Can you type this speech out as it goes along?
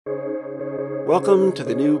Welcome to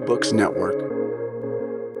the New Books Network.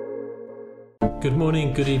 Good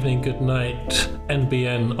morning, good evening, good night,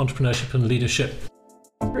 NBN, Entrepreneurship and Leadership.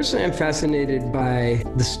 Personally, I'm fascinated by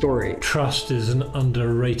the story. Trust is an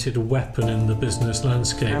underrated weapon in the business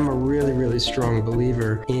landscape. I'm a really, really strong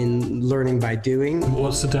believer in learning by doing.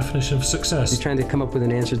 What's the definition of success? You're trying to come up with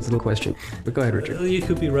an answer to the question. But go ahead, Richard. You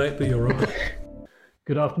could be right, but you're wrong.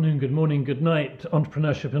 Good afternoon, good morning, good night,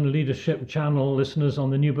 Entrepreneurship and Leadership channel listeners on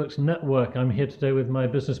the New Books Network. I'm here today with my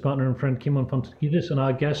business partner and friend Kimon Fontakidis and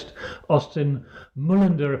our guest Austin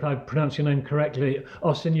Mullender, if I pronounce your name correctly.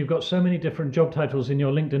 Austin, you've got so many different job titles in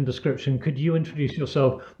your LinkedIn description. Could you introduce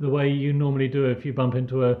yourself the way you normally do if you bump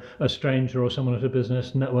into a stranger or someone at a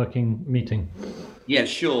business networking meeting? Yeah,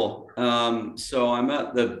 sure. So I'm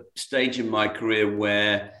at the stage in my career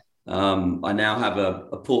where I now have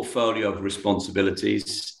a portfolio of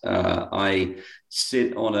responsibilities. I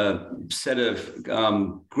sit on a set of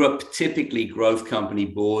typically growth company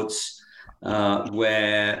boards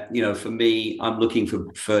where, for me, I'm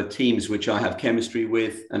looking for teams which I have chemistry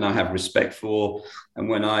with and I have respect for. And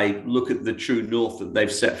when I look at the true north that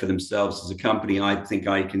they've set for themselves as a company, I think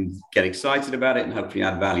I can get excited about it and hopefully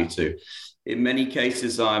add value to. In many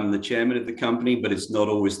cases, I'm the chairman of the company, but it's not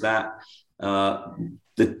always that.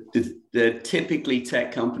 They're typically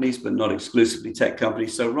tech companies, but not exclusively tech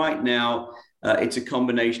companies. So right now, it's a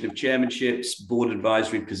combination of chairmanships, board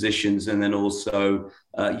advisory positions, and then also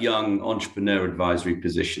young entrepreneur advisory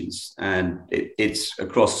positions. And it's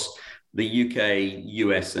across the UK,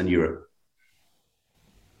 US, and Europe.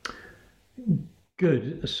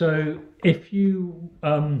 Good. So if you,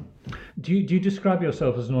 do you describe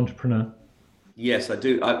yourself as an entrepreneur? Yes, I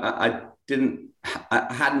do. I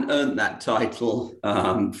hadn't earned that title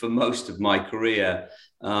for most of my career,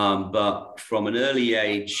 but from an early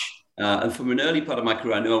age and from an early part of my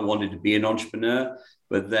career, I knew I wanted to be an entrepreneur.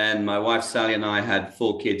 But then my wife, Sally, and I had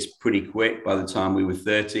 4 kids pretty quick by the time we were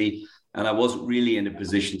 30. And I wasn't really in a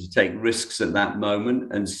position to take risks at that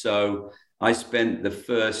moment. And so I spent the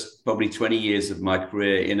first probably 20 years of my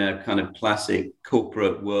career in a kind of classic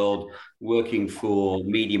corporate world, working for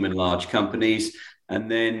medium and large companies. And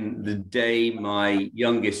then the day my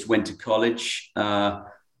youngest went to college,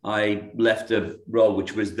 I left a role,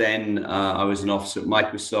 which was then I was an officer at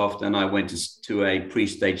Microsoft, and I went to a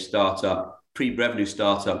pre-stage startup, pre-revenue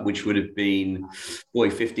startup, which would have been,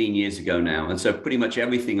 15 years ago now. And so pretty much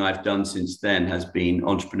everything I've done since then has been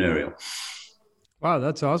entrepreneurial. Wow,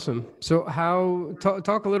 that's awesome. So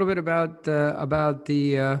talk a little bit about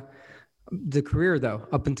the career though,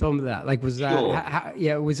 up until that, like, was that,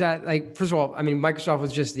 sure. Was that like, first of all, I mean, Microsoft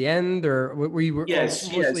was just the end, or were you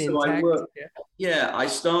mostly in tech? I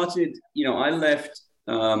started, I left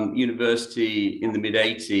university in the mid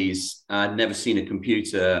 80s. I'd never seen a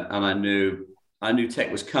computer, and I knew tech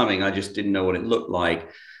was coming. I just didn't know what it looked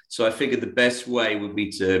like. So I figured the best way would be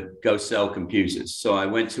to go sell computers. So I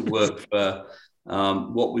went to work for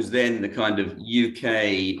what was then the kind of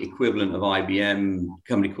UK equivalent of IBM, a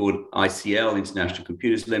company called ICL, International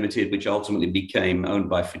Computers Limited, which ultimately became owned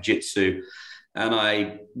by Fujitsu. And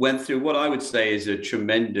I went through what I would say is a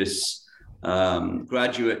tremendous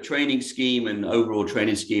graduate training scheme and overall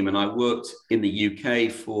training scheme. And I worked in the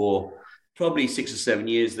UK for probably 6 or 7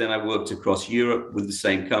 years. Then I worked across Europe with the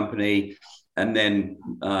same company, and then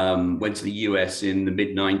went to the US in the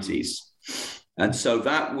mid 90s. And so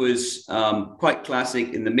that was quite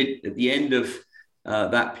classic. At the end of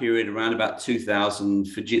that period, around about 2000,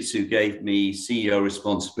 Fujitsu gave me CEO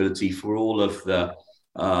responsibility for all of the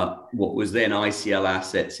what was then ICL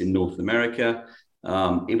assets in North America.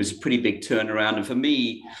 It was a pretty big turnaround, and for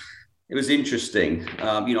me, it was interesting.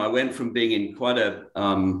 I went from being in quite a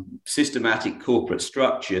systematic corporate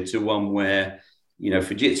structure to one where,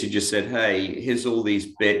 Fujitsu just said, hey, here's all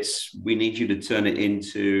these bits. We need you to turn it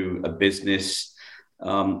into a business.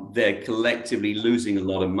 They're collectively losing a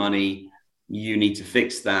lot of money. You need to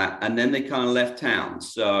fix that. And then they kind of left town.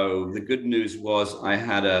 So the good news was I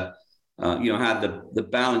had had the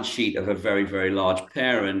balance sheet of a very, very large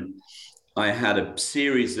parent. I had a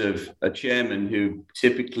series of a chairman who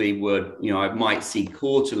typically would, I might see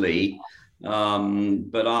quarterly.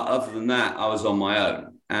 But other than that, I was on my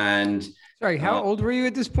own. And sorry, how old were you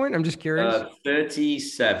at this point? I'm just curious.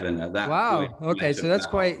 37 at that point. Wow. Okay. So that's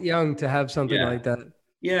quite young to have something like that.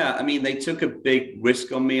 Yeah. I mean, they took a big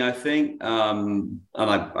risk on me, I think. And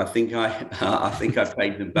I think I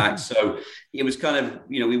paid them back. So it was kind of,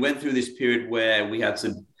 we went through this period where we had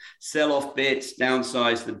to sell off bits,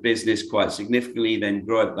 downsize the business quite significantly, then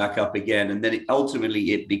grow it back up again. And then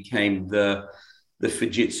ultimately it became the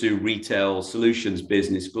Fujitsu retail solutions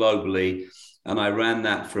business globally. and I ran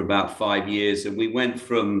that for about 5 years. And we went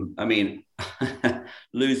from, I mean,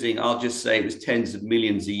 losing, I'll just say it was tens of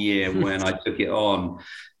millions a year when I took it on,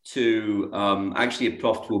 to actually a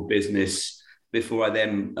profitable business before I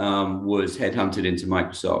then was headhunted into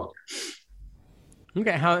Microsoft.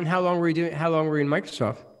 Okay. How long were you in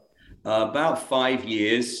Microsoft? About 5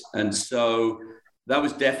 years. And so that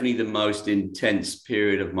was definitely the most intense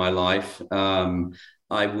period of my life.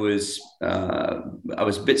 I was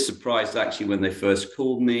a bit surprised actually when they first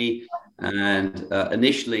called me. And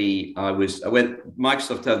initially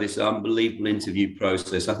Microsoft had this unbelievable interview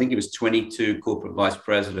process. I think it was 22 corporate vice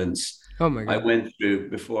presidents. Oh my God. I went through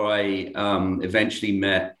before I eventually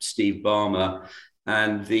met Steve Ballmer.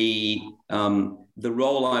 And the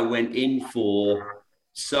role I went in for,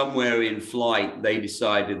 somewhere in flight, they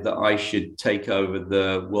decided that I should take over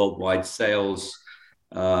the worldwide sales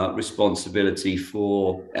responsibility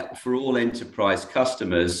for all enterprise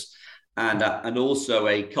customers, and also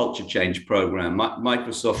a culture change program.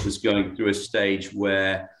 Microsoft was going through a stage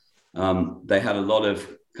where they had a lot of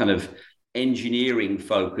kind of engineering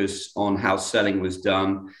focus on how selling was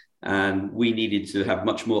done, and we needed to have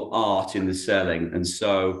much more art in the selling. And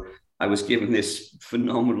so I was given this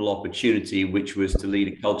phenomenal opportunity, which was to lead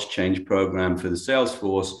a culture change program for the sales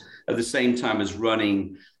force, at the same time as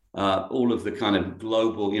running all of the kind of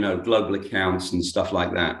global accounts and stuff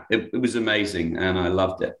like that. It was amazing, and I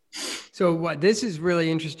loved it. So this is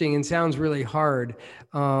really interesting and sounds really hard.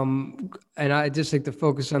 And I just like to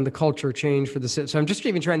focus on the culture change for the. So I'm just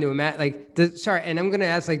even trying to imagine, and I'm going to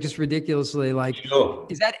ask just ridiculously, sure.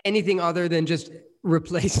 Is that anything other than just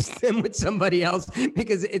replace them with somebody else?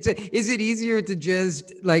 Because is it easier to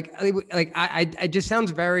just I just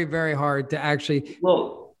sounds very, very hard to actually.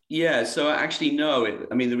 Well, yeah. So actually, no.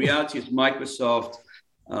 The reality is Microsoft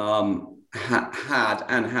had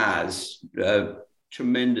and has a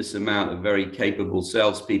tremendous amount of very capable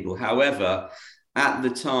salespeople. However, at the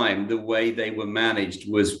time, the way they were managed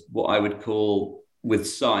was what I would call with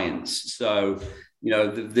science. So,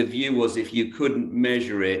 the view was if you couldn't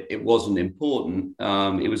measure it, it wasn't important.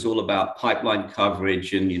 It was all about pipeline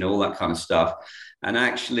coverage and, all that kind of stuff. And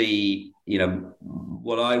actually,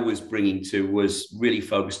 what I was bringing to was really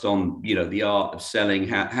focused on, the art of selling.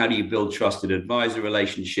 How do you build trusted advisor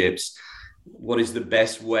relationships? What is the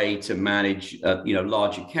best way to manage,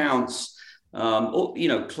 large accounts, or,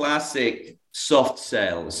 classic soft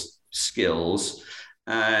sales skills.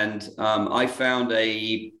 And I found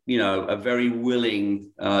a very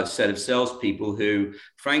willing set of salespeople who,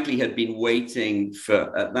 frankly, had been waiting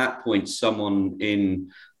for, at that point, someone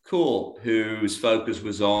in Corp whose focus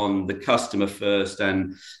was on the customer first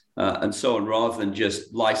and so on, rather than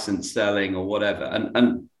just license selling or whatever.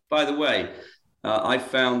 And by the way, I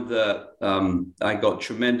found that I got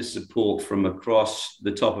tremendous support from across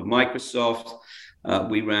the top of Microsoft.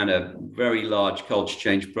 We ran a very large culture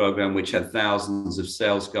change program, which had thousands of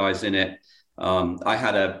sales guys in it. I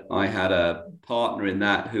had a partner in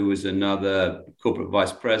that who was another corporate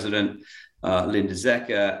vice president, Linda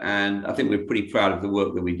Zecker, and I think we're pretty proud of the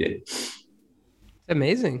work that we did.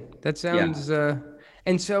 Amazing. That sounds. Yeah.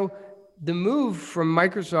 And so the move from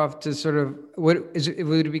Microsoft to sort of would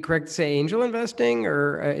it be correct to say angel investing,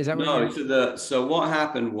 or is that what? No. So what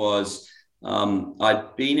happened was,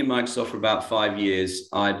 I'd been in Microsoft for about 5 years.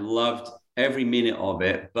 I'd loved every minute of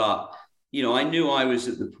it, but I knew I was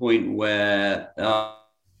at the point where I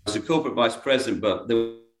was a corporate vice president, but they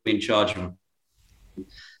were in charge of.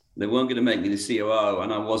 They weren't going to make me the COO,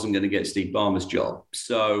 and I wasn't going to get Steve Ballmer's job.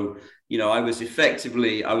 So, I was at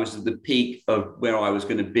the peak of where I was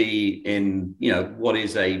going to be in, what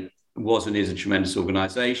was and is a tremendous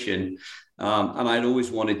organization. And I'd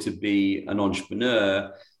always wanted to be an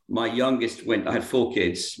entrepreneur. I had 4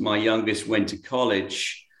 kids. My youngest went to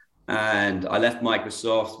college, and I left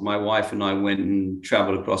Microsoft. My wife and I went and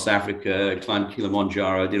traveled across Africa, climbed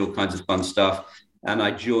Kilimanjaro, did all kinds of fun stuff. And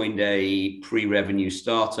I joined a pre-revenue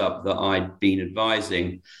startup that I'd been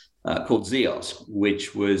advising called Zeos,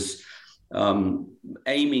 which was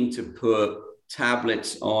aiming to put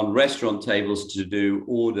tablets on restaurant tables to do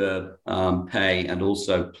order, pay, and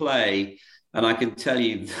also play. And I can tell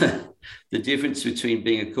you the difference between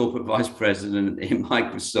being a corporate vice president in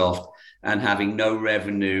Microsoft and having no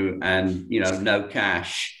revenue and no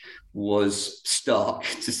cash was stark,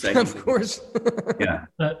 to say. Of course. Yeah.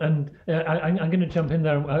 I'm going to jump in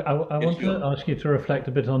there. I want to ask you to reflect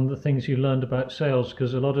a bit on the things you learned about sales,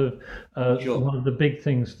 because a lot of one of the big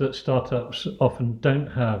things that startups often don't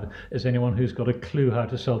have is anyone who's got a clue how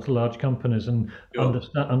to sell to large companies and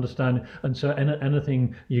understand. And so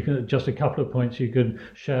anything you can, just a couple of points you could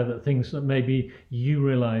share, that things that maybe you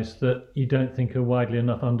realize that you don't think are widely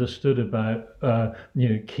enough understood about,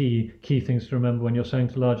 key things to remember when you're selling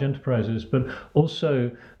to large enterprises, but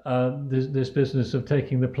also this business of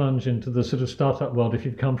taking the plunge into the sort of startup world. If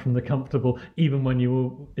you've come from the comfortable, even when you were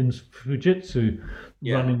in Fujitsu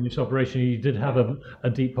running this operation, you did have a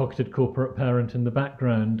deep-pocketed corporate parent in the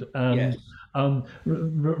background, and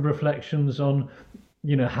reflections on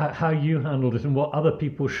how you handled it and what other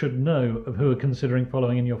people should know of who are considering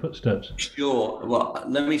following in your footsteps. Sure. Well,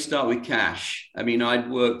 let me start with cash. I mean, I'd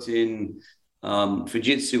worked in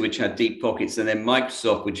Fujitsu, which had deep pockets, and then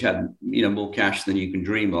Microsoft, which had more cash than you can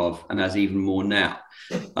dream of, and has even more now.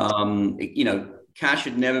 Cash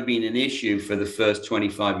had never been an issue for the first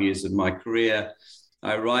 25 years of my career.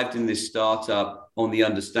 I arrived in this startup on the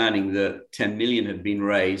understanding that 10 million had been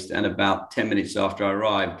raised, and about 10 minutes after I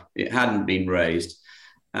arrived, it hadn't been raised,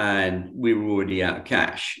 and we were already out of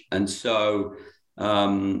cash. And so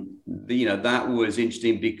that was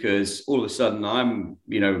interesting, because all of a sudden I'm,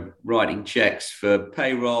 writing checks for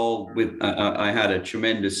payroll with, I had a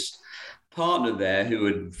tremendous partner there who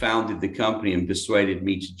had founded the company and persuaded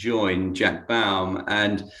me to join, Jack Baum.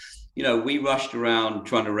 And, we rushed around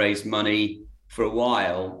trying to raise money for a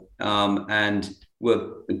while, and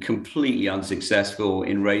were completely unsuccessful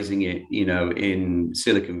in raising it, in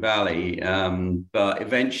Silicon Valley. But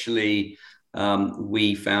eventually,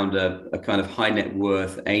 we found a kind of high net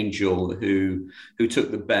worth angel who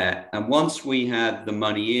took the bet. And once we had the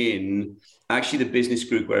money in, actually the business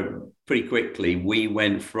grew pretty quickly. We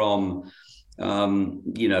went from,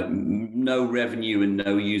 no revenue and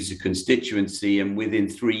no user constituency. And within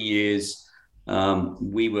 3 years,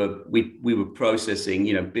 we were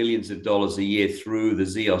processing, billions of dollars a year through the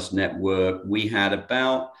Zeos network. We had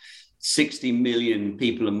about 60 million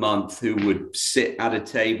people a month who would sit at a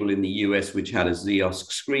table in the US, which had a Zeos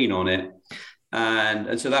screen on it.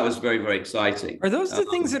 And so that was very, very exciting. Are those the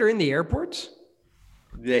things that are in the airports?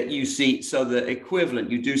 That you see, so the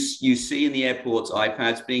equivalent, you see in the airports,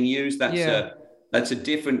 iPads being used. That's a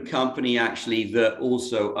different company, actually, that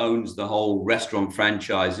also owns the whole restaurant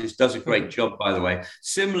franchises. Does a great job, by the way.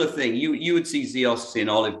 Similar thing. You would see Zeos in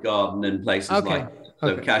Olive Garden and places like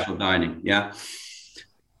casual dining. Yeah.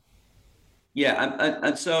 Yeah,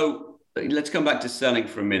 and so let's come back to selling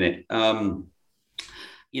for a minute. I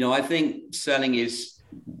think selling is,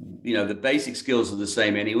 the basic skills are the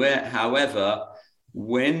same anywhere. However,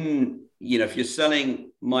 when, if you're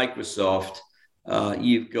selling Microsoft,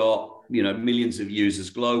 you've got, millions of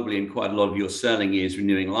users globally, and quite a lot of your selling is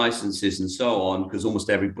renewing licenses and so on, because almost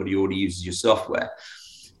everybody already uses your software.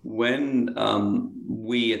 When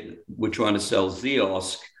we were trying to sell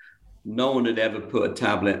Zeos, no one had ever put a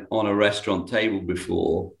tablet on a restaurant table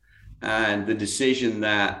before. And the decision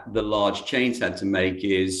that the large chains had to make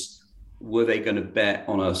is, were they going to bet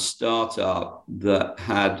on a startup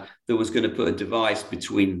that was going to put a device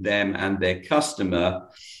between them and their customer?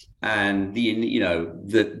 And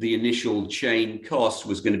the initial chain cost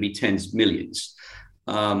was going to be tens of millions.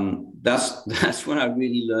 That's when I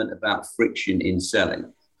really learned about friction in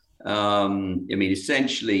selling.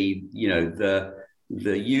 Essentially,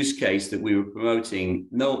 the use case that we were promoting,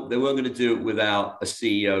 no, they weren't going to do it without a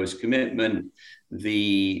CEO's commitment.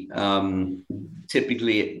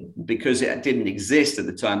 Typically, because it didn't exist at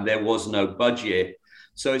the time, there was no budget.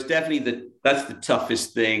 So it's definitely that's the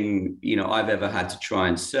toughest thing, I've ever had to try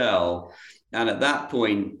and sell. And at that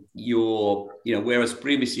point, whereas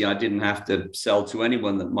previously I didn't have to sell to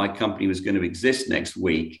anyone that my company was going to exist next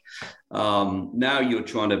week. Now you're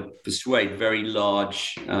trying to persuade very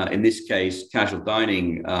large, in this case, casual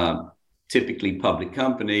dining, typically public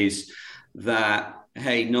companies, that,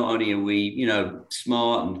 hey, not only are we,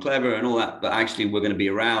 smart and clever and all that, but actually we're going to be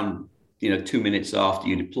around, 2 minutes after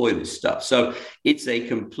you deploy this stuff. So it's a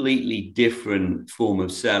completely different form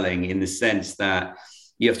of selling, in the sense that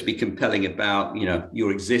you have to be compelling about,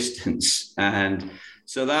 your existence. And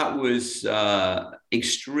so that was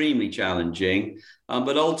extremely challenging.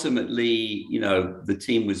 But ultimately, the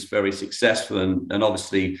team was very successful. And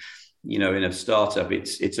obviously, in a startup,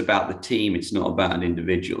 it's about the team. It's not about an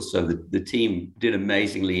individual. So the team did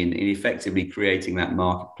amazingly in effectively creating that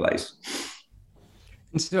marketplace.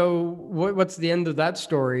 And so what's the end of that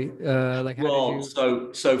story? Like, how did you...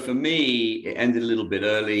 so for me, it ended a little bit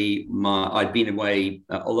early. I'd been away,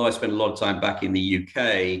 although I spent a lot of time back in the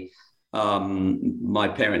UK. My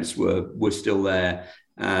parents were still there,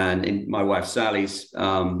 and my wife Sally's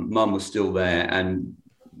mum was still there. And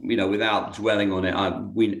without dwelling on it,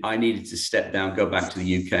 I needed to step down, go back to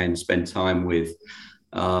the UK, and spend time with,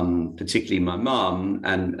 particularly my mum.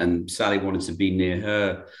 And Sally wanted to be near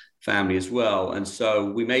her family as well. And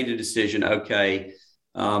so we made a decision. Okay,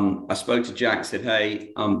 I spoke to Jack, said,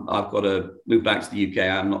 hey, I've got to move back to the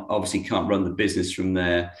UK. Obviously can't run the business from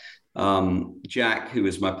there. Jack, who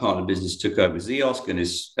was my partner in business, took over Zeosk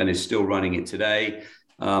and is still running it today.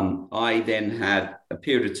 I then had a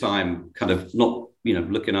period of time kind of not,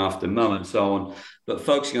 looking after mum and so on, but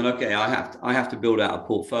focusing on, okay, I have to build out a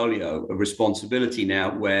portfolio of responsibility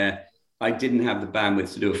now where I didn't have the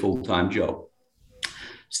bandwidth to do a full-time job.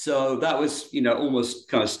 So that was, almost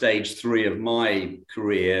kind of stage 3 of my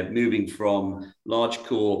career, moving from large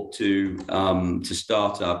corp to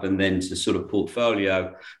startup and then to sort of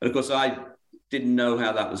portfolio. And of course, I didn't know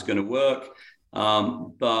how that was going to work.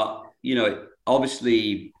 But,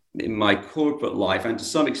 obviously in my corporate life and to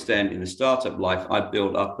some extent in the startup life, I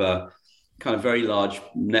built up a kind of very large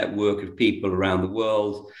network of people around the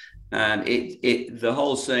world. And the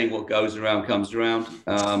whole saying, what goes around comes around.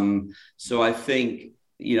 So I think,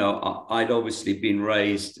 I'd obviously been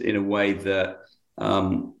raised in a way that,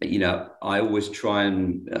 I always try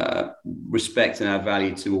and respect and add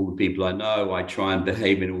value to all the people I know. I try and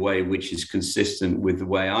behave in a way which is consistent with the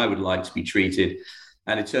way I would like to be treated.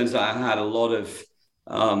 And it turns out I had a lot of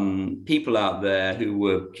people out there who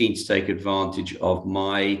were keen to take advantage of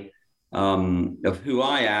of who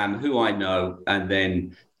I am, who I know, and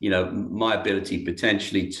then, my ability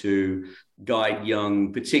potentially to guide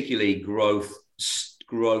young, particularly growth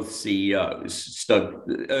CEOs,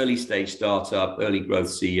 early stage startup, early growth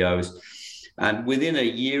CEOs. And within a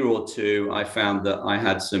year or two, I found that I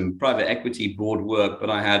had some private equity board work, but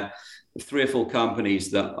I had 3 or 4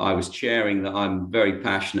 companies that I was chairing that I'm very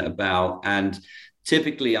passionate about. And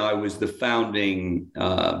typically I was the founding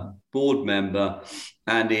board member.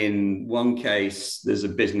 And in one case, there's a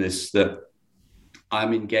business that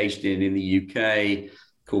I'm engaged in the UK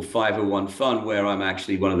called 501 Fund, where I'm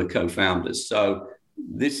actually one of the co-founders. So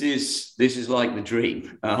this is like the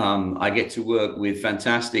dream. I get to work with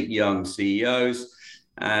fantastic young CEOs,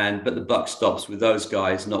 but the buck stops with those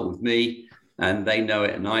guys, not with me. And they know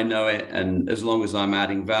it, and I know it. And as long as I'm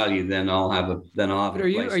adding value, then I'll have a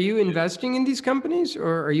Are you investing in these companies,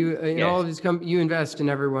 or are you in all of these companies? You invest in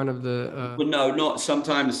every one of the. Well, no, not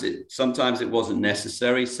sometimes. Sometimes it wasn't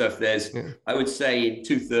necessary. So if there's, I would say in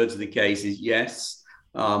 2/3 of the cases, yes.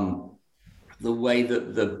 The way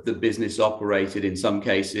that the business operated, in some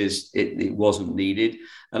cases, it wasn't needed.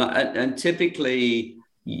 And typically,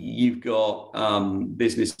 you've got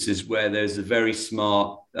businesses where there's a very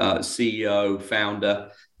smart CEO, founder,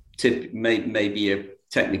 maybe a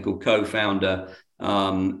technical co-founder,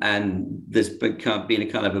 and there's been a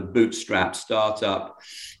kind of a bootstrap startup.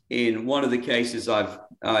 In one of the cases, I've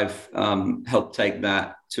helped take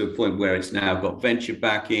that to a point where it's now got venture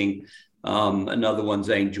backing. Another one's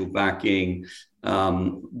angel backing.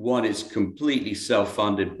 One is completely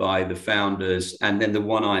self-funded by the founders. And then the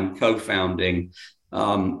one I'm co-founding,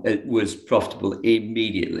 it was profitable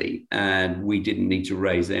immediately, and we didn't need to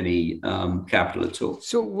raise any capital at all.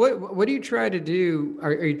 So what do you try to do?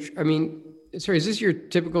 Is this your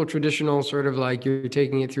typical traditional sort of like you're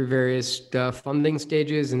taking it through various funding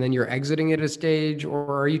stages and then you're exiting at a stage,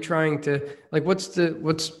 or are you trying to what's the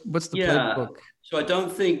playbook? So I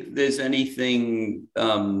don't think there's anything.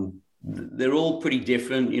 They're all pretty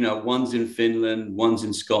different. One's in Finland, one's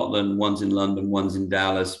in Scotland, one's in London, one's in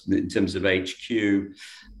Dallas in terms of HQ.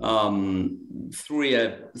 Three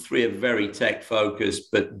are very tech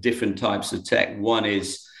focused, but different types of tech. One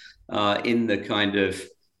is in the kind of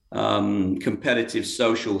competitive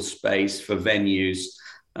social space for venues.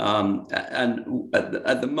 And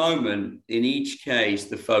at the moment, in each case,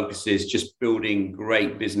 the focus is just building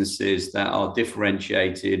great businesses that are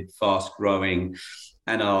differentiated, fast growing,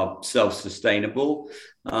 and are self-sustainable.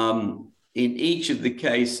 In each of the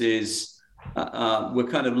cases, we're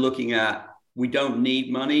kind of looking at, we don't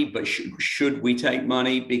need money, but should we take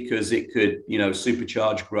money because it could,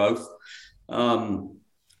 supercharge growth,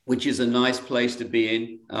 which is a nice place to be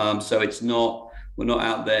in. So we're not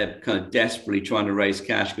out there kind of desperately trying to raise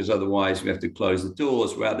cash, because otherwise we have to close the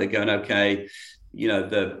doors. We're out there going, okay,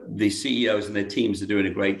 the CEOs and their teams are doing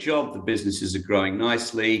a great job. The businesses are growing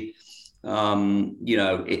nicely.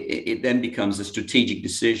 it then becomes a strategic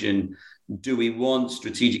decision. Do we want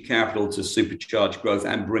strategic capital to supercharge growth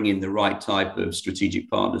and bring in the right type of strategic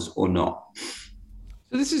partners or not?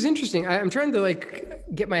 So this is interesting. I'm trying to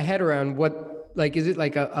get my head around what, is it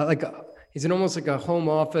is it almost like a home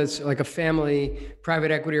office, like a family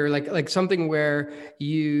private equity, or like something where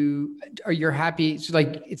you're happy? So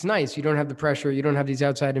it's nice. You don't have the pressure. You don't have these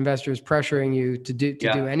outside investors pressuring you to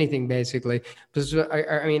do anything basically. But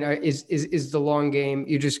I mean, is the long game?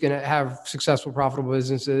 You're just going to have successful, profitable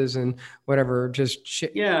businesses and whatever.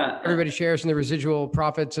 Everybody shares in the residual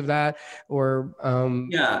profits of that, or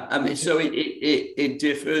I mean, so it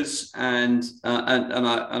differs, and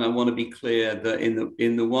I want to be clear that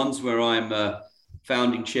in the ones where I'm a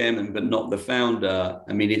founding chairman, but not the founder.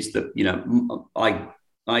 I mean, it's I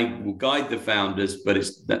will guide the founders, but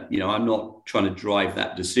it's that, I'm not trying to drive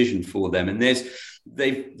that decision for them. And they've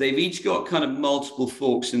each got kind of multiple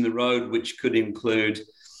forks in the road, which could include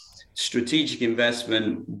strategic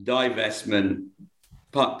investment, divestment,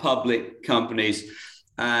 public companies.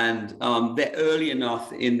 And they're early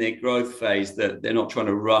enough in their growth phase that they're not trying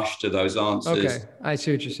to rush to those answers. Okay, I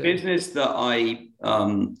see what you're saying. Business that I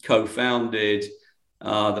co-founded,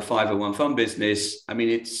 the 501 Fund business, I mean,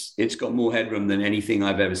 it's got more headroom than anything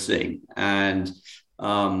I've ever seen. And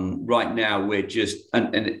right now we're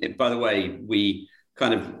and by the way, we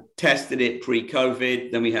kind of tested it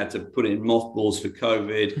pre-COVID, then we had to put it in mothballs for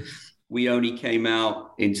COVID. We only came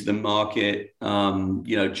out into the market,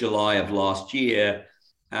 July of last year,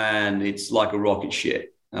 and it's like a rocket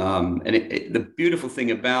ship. And the beautiful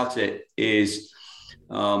thing about it is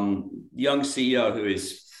young CEO who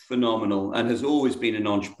is phenomenal and has always been an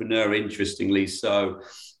entrepreneur, interestingly. So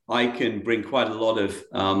I can bring quite a lot of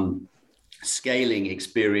scaling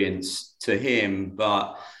experience to him,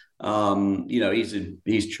 but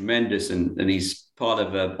he's tremendous, and he's part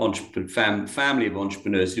of a family of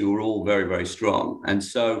entrepreneurs who are all very, very strong. And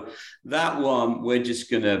so that one, we're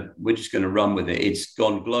just gonna run with it. It's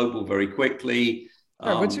gone global very quickly.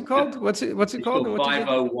 What's it called? What's it called?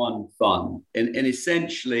 501 Fund, and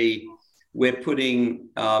essentially we're putting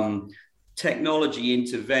technology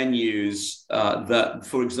into venues that,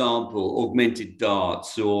 for example, augmented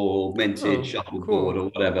darts or augmented shuffleboard or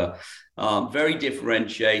whatever. Very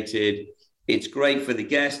differentiated. It's great for the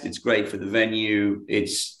guest. It's great for the venue.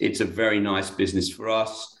 It's a very nice business for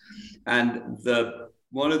us. And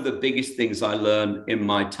one of the biggest things I learned in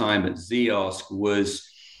my time at Ziosk was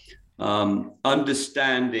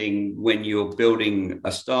understanding when you're building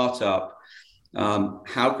a startup,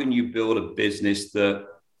 how can you build a business that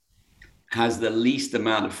has the least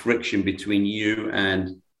amount of friction between you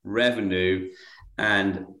and revenue,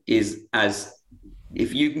 and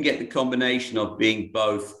if you can get the combination of being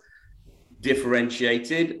both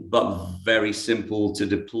differentiated but very simple to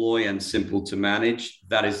deploy and simple to manage,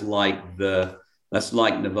 that's like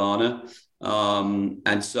nirvana.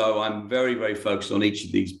 And so I'm very, very focused on each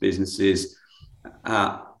of these businesses.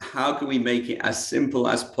 How can we make it as simple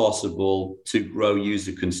as possible to grow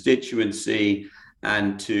user constituency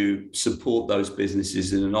and to support those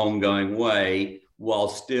businesses in an ongoing way while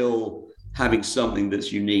still having something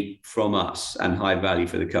that's unique from us and high value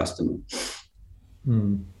for the customer?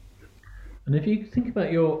 And if you think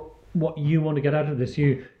about what you want to get out of this,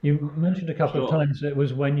 you mentioned a couple of times it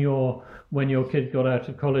was when your kid got out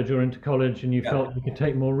of college or into college and you felt you could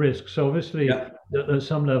take more risks. So obviously at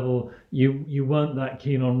some level you weren't that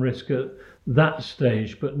keen on risk at that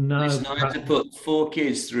stage, but now I had to put 4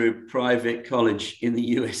 kids through private college in the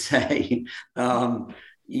USA.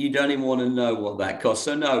 You don't even want to know what that costs.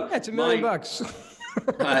 So no, it's $1 million. So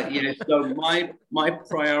my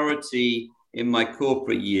priority in my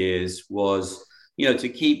corporate years was, to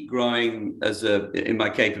keep growing in my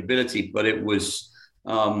capability, but it was,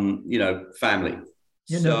 family.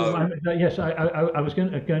 Yes, I was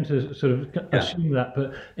going to sort of assume that,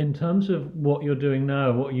 but in terms of what you're doing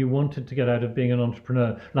now, what you wanted to get out of being an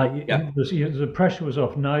entrepreneur, the pressure was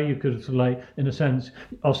off. Now you could sort of in a sense,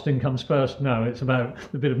 Austin comes first. Now it's about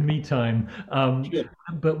a bit of me time.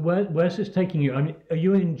 But where's this taking you? I mean, are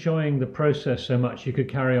you enjoying the process so much you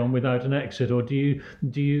could carry on without an exit, or do you?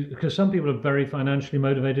 Because some people are very financially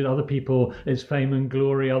motivated. Other people, it's fame and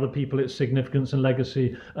glory. Other people, it's significance and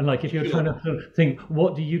legacy. And if you're trying to think,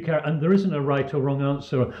 what do you care? And there isn't a right or wrong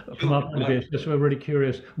answer from our point of view. It's just we're really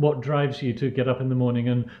curious what drives you to get up in the morning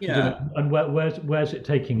and where's it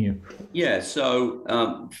taking you? Yeah.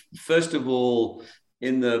 So first of all,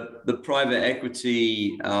 in the private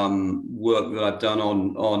equity work that I've done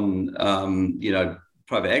on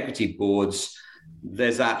private equity boards,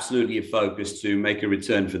 there's absolutely a focus to make a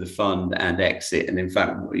return for the fund and exit. And in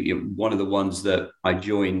fact, one of the ones that I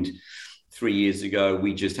joined 3 years ago,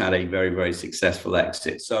 we just had a very, very successful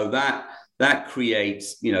exit. So that creates,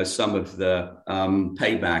 some of the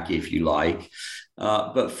payback, if you like.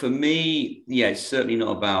 But for me, it's certainly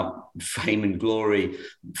not about fame and glory.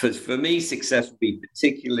 For me, success would be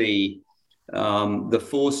particularly the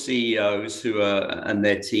 4 CEOs and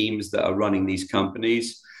their teams that are running these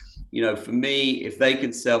companies. For me, if they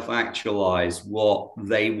can self-actualize what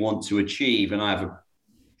they want to achieve, and I have a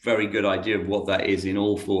very good idea of what that is in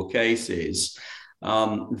all 4 cases,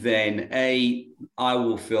 then I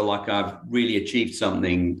will feel like I've really achieved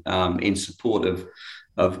something in support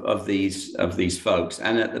of these folks.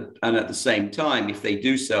 And at the same time, if they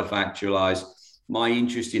do self-actualize, my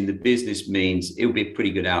interest in the business means it'll be a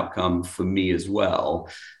pretty good outcome for me as well.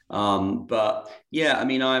 But yeah, I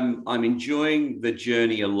mean, I'm enjoying the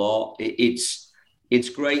journey a lot. It's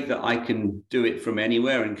great that I can do it from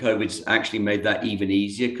anywhere, and COVID's actually made that even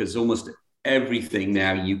easier, because almost everything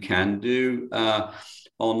now you can do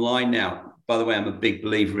online now. By the way, I'm a big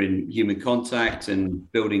believer in human contact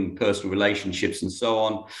and building personal relationships and so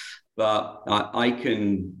on. But I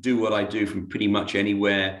can do what I do from pretty much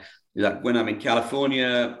anywhere. Like when I'm in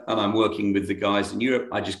California and I'm working with the guys in Europe,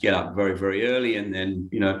 I just get up very, very early. And then,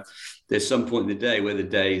 there's some point in the day where the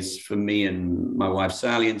day's for me and my wife,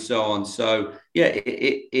 Sally, and so on. So yeah,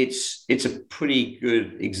 it's a pretty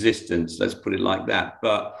good existence. Let's put it like that.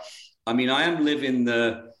 But I mean, I am living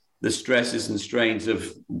the stresses and strains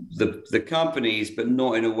of the companies, but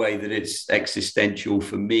not in a way that it's existential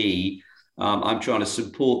for me. I'm trying to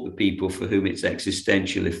support the people for whom it's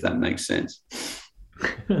existential, if that makes sense.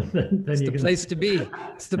 It's the place to be.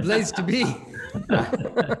 It's the place to be.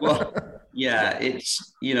 Well, yeah,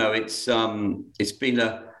 it's been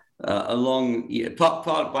a long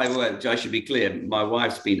part. By the way, I should be clear. My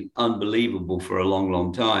wife's been unbelievable for a long,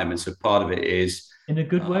 long time, and so part of it is in a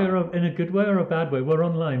good way or a bad way. We're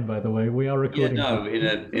online, by the way. We are recording. Yeah, no,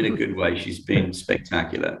 in a good way. She's been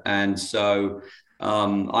spectacular, and so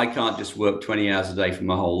I can't just work 20 hours a day for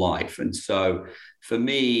my whole life, and so for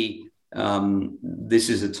me. This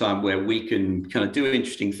is a time where we can kind of do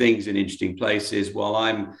interesting things in interesting places. While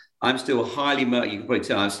I'm still highly, you can probably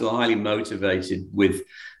tell I'm still highly motivated with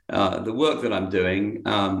the work that I'm doing.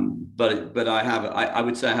 But I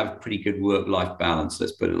would say I have a pretty good work-life balance.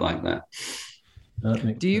 Let's put it like that.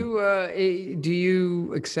 Do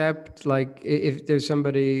you accept, like, if there's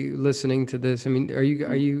somebody listening to this? I mean, are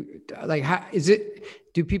you like, how is it?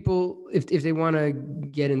 Do people, if they want to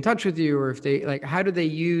get in touch with you, or if they like, how do they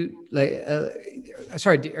use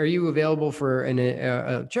are you available for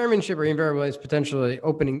a chairmanship, or available as potentially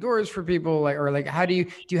opening doors for people, like, how do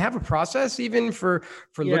you have a process even for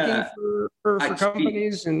looking for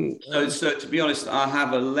companies? And so to be honest, I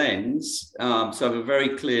have a lens. So I have a very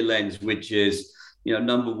clear lens, which is,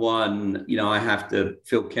 number one, I have to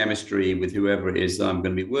feel chemistry with whoever it is that I'm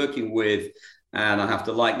going to be working with. And I have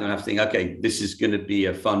to like them. I have to think, okay, this is going to be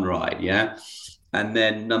a fun ride. Yeah. And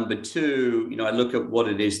then number two, I look at what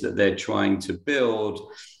it is that they're trying to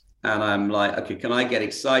build. And I'm like, okay, can I get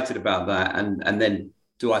excited about that? And then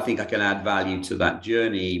do I think I can add value to that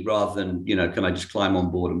journey, rather than, can I just climb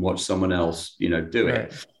on board and watch someone else, do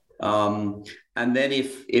it? And then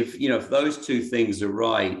if those two things are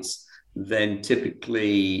right, then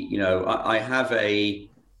typically, I have a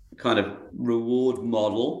kind of reward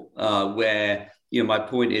model where, my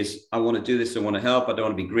point is, I want to do this, I want to help, I don't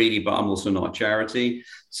want to be greedy, but I'm also not a charity.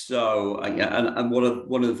 So, and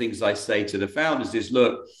one of the things I say to the founders is,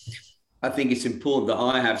 look, I think it's important that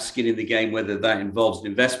I have skin in the game, whether that involves an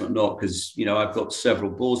investment or not, because, I've got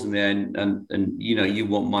several balls in there, and you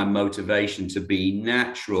want my motivation to be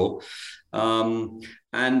natural. And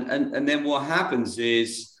then what happens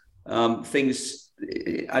is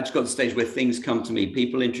I just got to the stage where things come to me.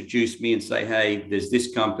 People introduce me and say, hey, there's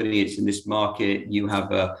this company, it's in this market. You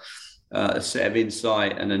have a set of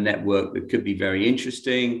insight and a network that could be very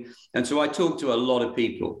interesting. And so I talk to a lot of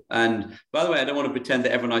people. And by the way, I don't want to pretend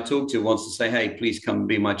that everyone I talk to wants to say, hey, please come and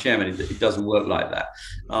be my chairman. It doesn't work like that.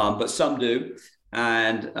 But some do.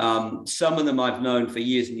 And some of them I've known for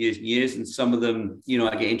years and years and years. And some of them,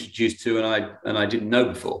 I get introduced to and I didn't know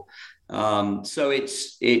before. So I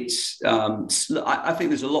think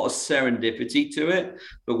there's a lot of serendipity to it,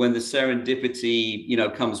 but when the serendipity,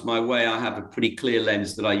 comes my way, I have a pretty clear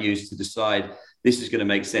lens that I use to decide this is going to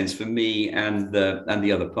make sense for me and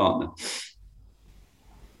the other partner.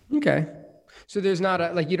 Okay. So there's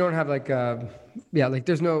not you don't have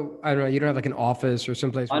there's no, I don't know, you don't have like an office or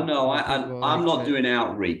someplace. I know. I'm not doing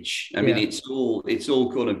outreach. I mean, it's all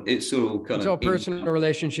kind of personal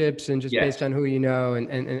relationships and just based on who you know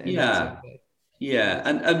and yeah. Yeah,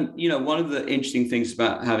 and one of the interesting things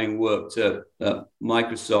about having worked at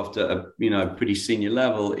Microsoft at a pretty senior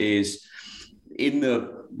level is in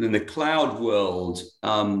the cloud world,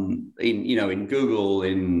 in Google,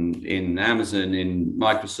 in Amazon, in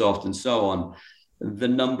Microsoft, and so on, the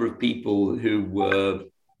number of people who were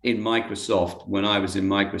in Microsoft when I was in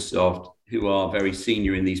Microsoft who are very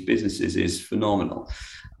senior in these businesses is phenomenal.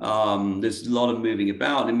 There's a lot of moving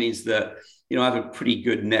about. It means that I have a pretty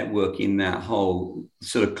good network in that whole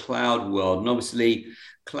sort of cloud world. And obviously,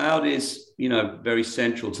 cloud is, very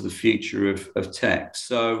central to the future of tech.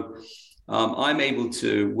 So I'm able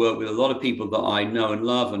to work with a lot of people that I know and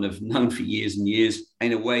love and have known for years and years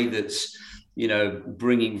in a way that's,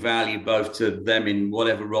 bringing value both to them in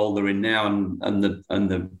whatever role they're in now and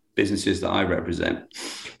the businesses that I represent.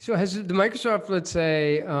 So has the Microsoft, let's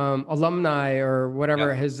say, alumni or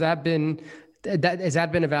whatever, has that been a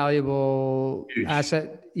valuable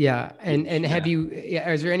asset? Yeah. And have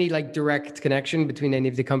is there any like direct connection between any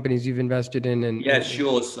of the companies you've invested in? Yeah,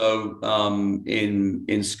 sure. So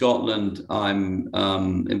in Scotland, I'm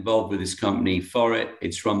involved with this company, Forit.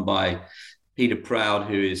 It's run by Peter Proud,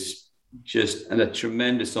 who is just a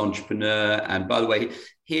tremendous entrepreneur. And by the way,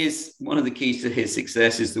 here's one of the keys to his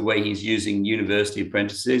success is the way he's using university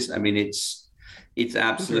apprentices. I mean, it's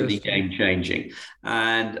absolutely game changing.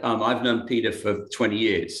 And I've known Peter for 20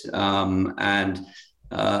 years. So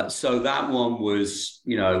that one was,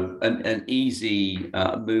 an easy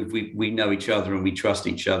move. We know each other and we trust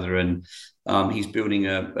each other. And he's building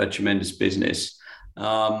a tremendous business.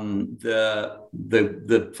 The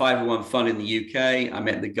 501 Fund in the UK, I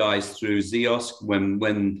met the guys through Zeosk when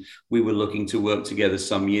we were looking to work together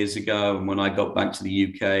some years ago. And when I got back to the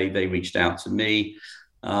UK, they reached out to me.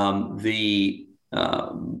 And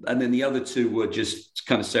then the other two were just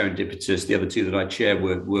kind of serendipitous. The other two that I chair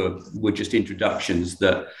were just introductions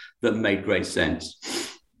that made great sense.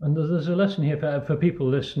 And there's a lesson here for people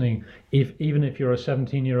listening. Even if you're a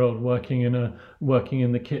 17-year-old working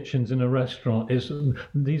in the kitchens in a restaurant,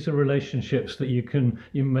 these are relationships that you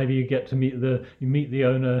get to meet the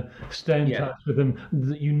owner, stay in touch with them.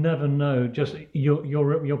 That you never know. Just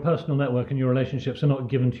your personal network and your relationships are not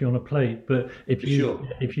given to you on a plate. But if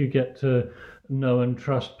you get to know and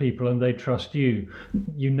trust people and they trust you,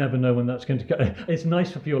 you never know when that's going to go. It's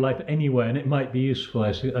nice for your life anyway, and it might be useful,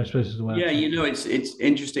 I suppose, is the way. Yeah, it's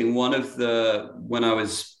interesting. When I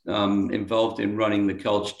was involved in running the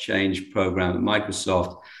culture change program at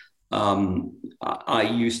Microsoft, I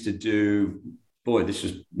used to do, this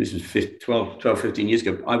was 15 years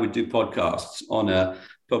ago. I would do podcasts on a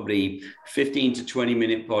probably 15 to 20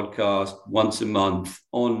 minute podcast once a month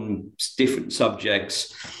on different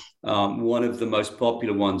subjects. One of the most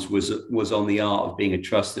popular ones was on the art of being a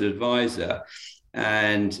trusted advisor.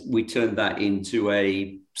 And we turned that into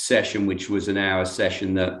a session, which was an hour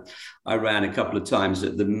session that I ran a couple of times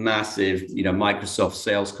at the massive, Microsoft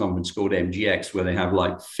sales conference called MGX, where they have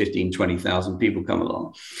like 15, 20,000 people come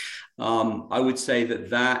along. I would say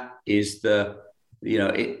that is I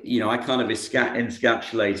kind of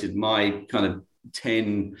encapsulated my kind of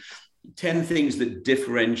 10 things that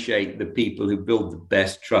differentiate the people who build the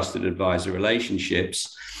best trusted advisor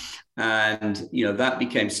relationships. And, that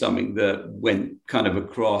became something that went kind of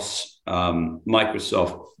across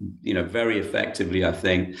Microsoft, very effectively, I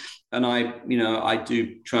think. And I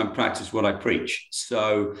do try and practice what I preach.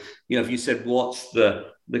 So, if you said, what's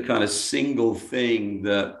the kind of single thing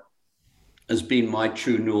that has been my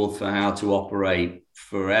true north for how to operate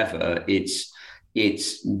forever, it's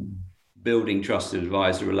building trusted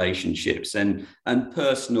advisor relationships and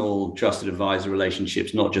personal trusted advisor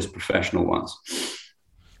relationships, not just professional ones.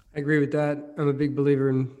 I agree with that. I'm a big believer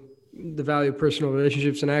in the value of personal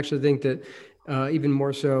relationships. And I actually think that even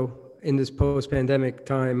more so in this post-pandemic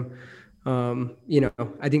time, I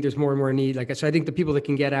think there's more and more need. Like I said, I think the people that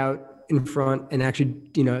can get out in front and actually,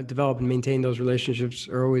 develop and maintain those relationships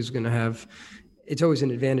are always going to have, it's always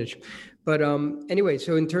an advantage. But anyway,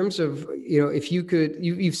 so in terms of, if you could,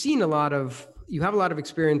 you have a lot of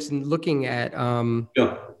experience in looking at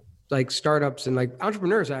like startups and like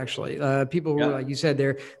entrepreneurs, actually, people who, like you said,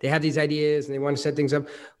 they have these ideas and they want to set things up.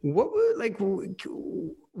 What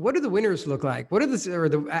do the winners look like?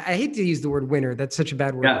 I hate to use the word winner. That's such a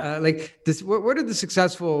bad word. Yeah. What are the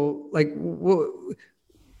successful, what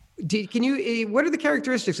are the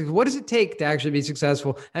characteristics? What does it take to actually be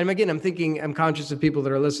successful? And again, I'm conscious of people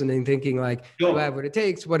that are listening, thinking like, do I have what it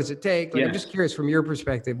takes? What does it take? I'm just curious from your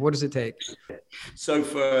perspective, what does it take? So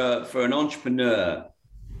for an entrepreneur,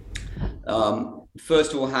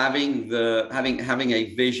 First of all, having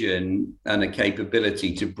a vision and a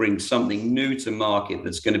capability to bring something new to market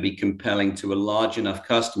that's going to be compelling to a large enough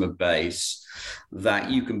customer base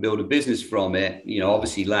that you can build a business from it.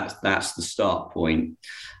 Obviously that's the start point.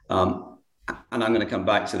 And I'm going to come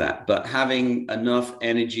back to that, but having enough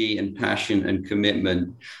energy and passion and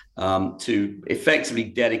commitment to effectively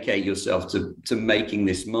dedicate yourself to making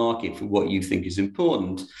this market for what you think is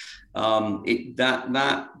important.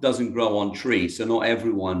 That doesn't grow on trees. So not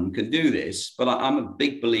everyone can do this, but I'm a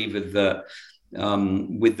big believer that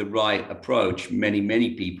with the right approach,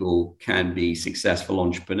 many people can be successful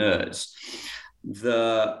entrepreneurs.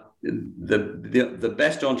 The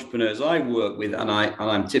best entrepreneurs I work with, and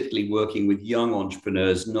I'm typically working with young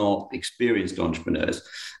entrepreneurs, not experienced entrepreneurs,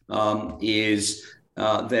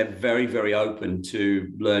 they're very, very open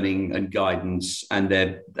to learning and guidance, and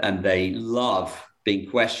they love being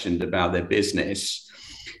questioned about their business.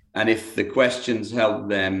 And if the questions help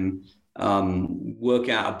them work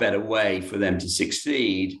out a better way for them to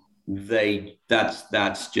succeed,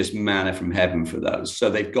 that's just manna from heaven for those.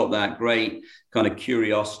 So they've got that great kind of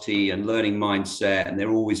curiosity and learning mindset, and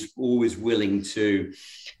they're always willing to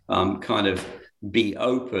kind of be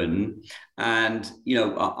open. And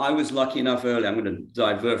I was lucky enough early. I'm going to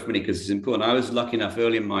divert for a minute because it's important. I was lucky enough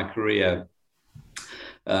early in my career.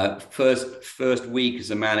 First week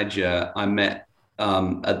as a manager, I met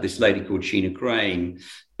at this lady called Sheena Crane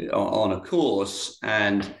on a course,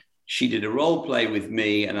 and she did a role play with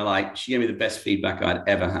me, and she gave me the best feedback I'd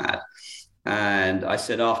ever had. And I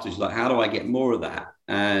said after, she's like, how do I get more of that?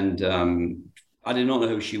 And I did not know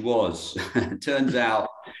who she was. It turns out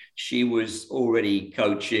she was already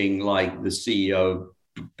coaching like the CEO,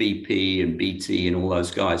 BP and BT and all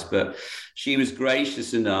those guys. But she was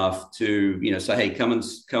gracious enough to, say, hey, come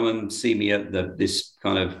and see me at this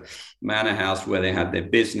kind of manor house where they had their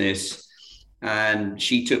business. And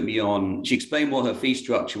she took me on, she explained what her fee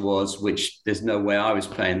structure was, which there's no way I was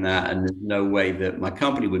paying that. And there's no way that my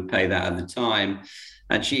company would pay that at the time.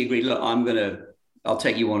 And she agreed, look, I'll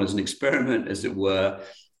take you on as an experiment, as it were.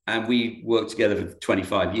 And we worked together for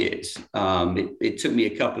 25 years. It took me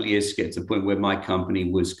a couple of years to get to the point where my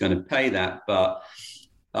company was going to pay that. But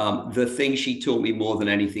the thing she taught me more than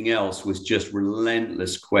anything else was just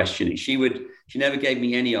relentless questioning. She never gave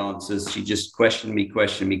me any answers. She just questioned me.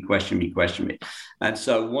 And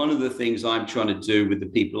so one of the things I'm trying to do with the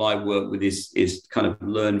people I work with is kind of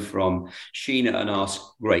learn from Sheena and ask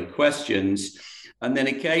great questions. And then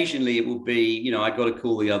occasionally it will be, I got a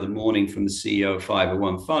call the other morning from the CEO of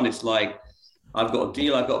 501 Fund. It's like, I've got a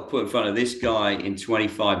deal I've got to put in front of this guy in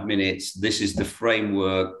 25 minutes. This is the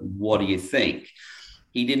framework. What do you think?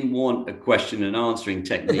 He didn't want a question and answering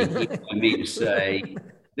technique. He wanted me to say,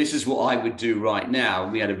 this is what I would do right now.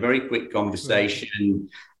 We had a very quick conversation.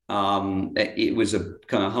 It was a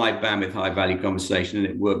kind of high bandwidth, high value conversation, and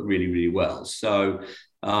it worked really, really well. So,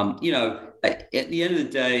 at the end of the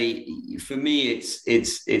day, for me,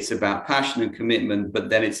 it's about passion and commitment, but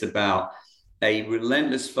then it's about a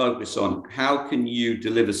relentless focus on how can you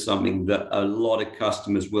deliver something that a lot of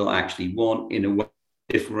customers will actually want in a way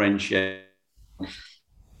differentiate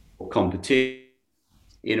competition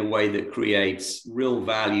in a way that creates real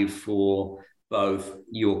value for both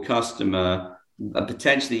your customer,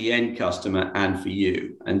 potentially the end customer, and for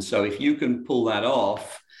you. And so if you can pull that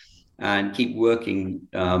off and keep working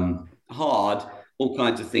hard, all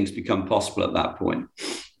kinds of things become possible at that point.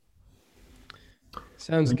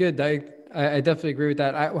 Sounds good. I definitely agree with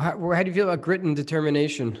that. How do you feel about grit and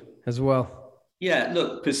determination as well? Yeah,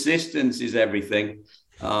 look, persistence is everything.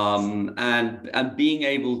 And being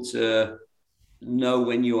able to know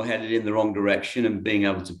when you're headed in the wrong direction and being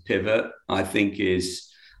able to pivot, I think is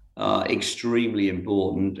extremely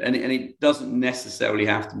important. And it doesn't necessarily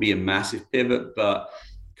have to be a massive pivot, but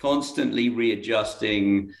constantly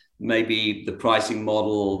readjusting maybe the pricing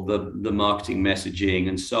model, the marketing messaging,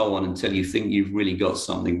 and so on, until you think you've really got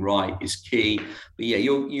something right is key. But yeah,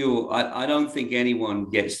 I don't think anyone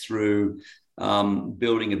gets through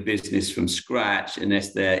building a business from scratch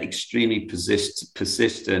unless they're extremely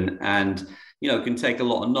persistent and, can take a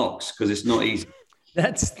lot of knocks, because it's not easy.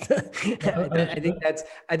 I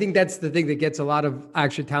think that's the thing that gets a lot of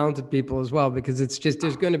actually talented people as well, because it's just,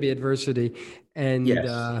 there's going to be adversity. And,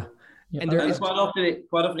 yes. And quite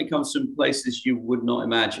often it comes from places you would not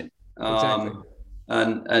imagine. Exactly.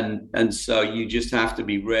 And so you just have to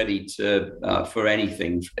be ready for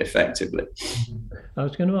anything effectively. I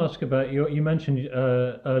was going to ask about you mentioned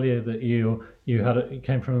earlier that you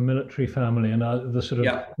came from a military family, and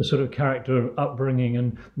Yeah. the sort of character of upbringing,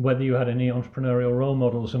 and whether you had any entrepreneurial role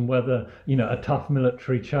models, and whether a tough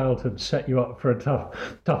military childhood set you up for a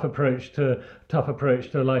tough approach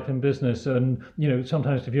to life and business. And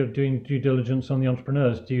sometimes if you're doing due diligence on the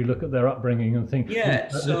entrepreneurs, do you look at their upbringing and think, Yeah.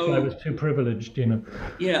 this guy was too privileged?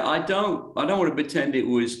 Yeah, I don't want to pretend it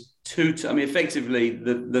was I mean, effectively,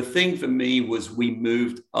 the thing for me was we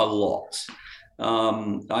moved a lot.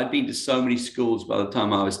 I'd been to so many schools by the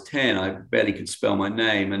time I was 10, I barely could spell my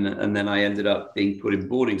name. And then I ended up being put in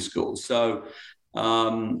boarding school. So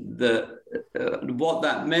what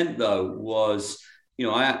that meant, though, was,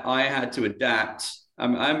 I had to adapt.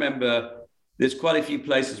 I remember there's quite a few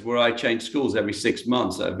places where I changed schools every 6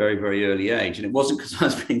 months at a very, very early age. And it wasn't because I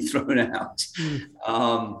was being thrown out.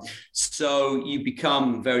 So you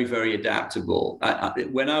become very, very adaptable.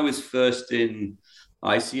 When I was first in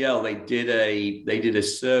ICL, they did a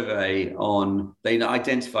survey they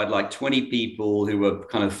identified like 20 people who were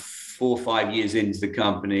kind of 4 or 5 years into the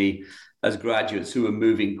company as graduates who were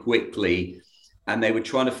moving quickly. And they were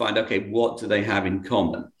trying to find, okay, what do they have in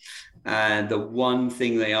common? And the one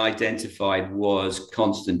thing they identified was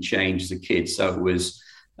constant change as a kid. So it was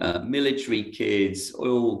military kids,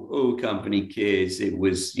 oil company kids. It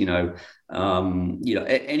was,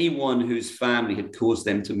 anyone whose family had caused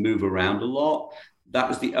them to move around a lot. That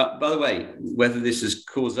was by the way, whether this is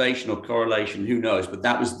causation or correlation, who knows? But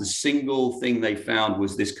that was the single thing they found,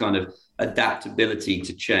 was this kind of adaptability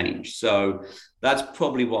to change. So that's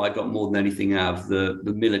probably what I got more than anything out of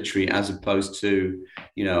the military, as opposed to,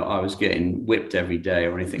 I was getting whipped every day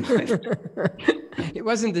or anything like that. It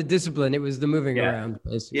wasn't the discipline; it was the moving around.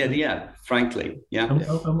 Basically. Yeah. Frankly, yeah.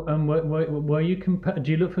 And were you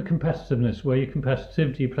do you look for competitiveness? Were you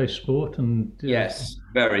competitive? Do you play sport? Yes,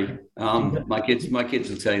 very. My kids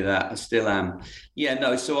will tell you that. I still am. Yeah,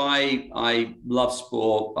 no. So I love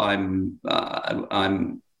sport. I'm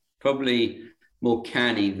probably more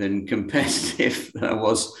canny than competitive than I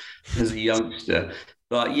was as a youngster.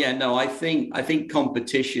 But yeah, no, I think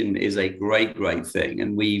competition is a great thing.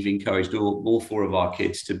 And we've encouraged all 4 of our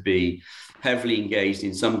kids to be heavily engaged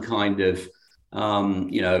in some kind of,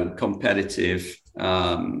 competitive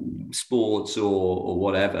sports or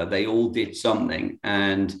whatever. They all did something.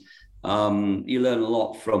 And you learn a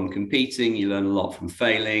lot from competing. You learn a lot from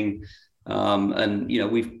failing. And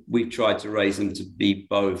we've tried to raise them to be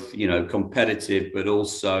both competitive, but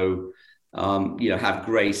also have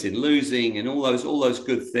grace in losing, and all those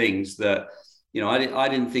good things that I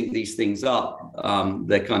didn't think these things up.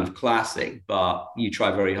 They're kind of classic, but you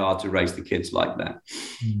try very hard to raise the kids like that.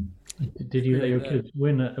 Did you let your kids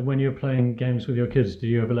win when you were playing games with your kids? Did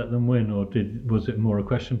you ever let them win, or was it more a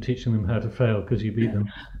question of teaching them how to fail because you beat them?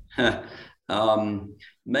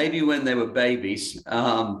 Maybe when they were babies,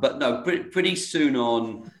 but no, pretty soon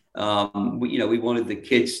on, we wanted the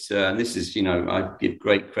kids to, and this is, I give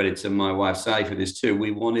great credit to my wife Sally for this too.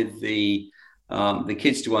 We wanted the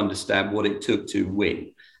kids to understand what it took to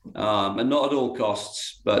win, and not at all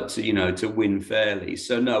costs, but to win fairly.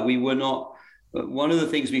 So no, we were not. One of the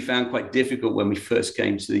things we found quite difficult when we first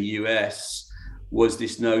came to the US was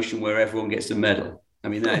this notion where everyone gets a medal. I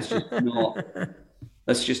mean, that's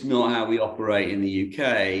just not how we operate in the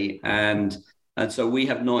UK. And so we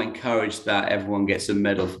have not encouraged that everyone gets a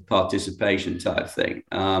medal for participation type thing.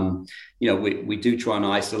 We do try and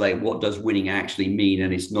isolate what does winning actually mean,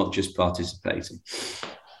 and it's not just participating.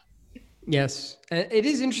 Yes, it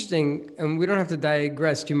is interesting, and we don't have to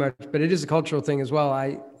digress too much, but it is a cultural thing as well.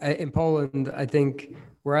 I in Poland, I think,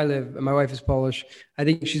 where I live, and my wife is Polish, I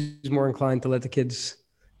think she's more inclined to let the kids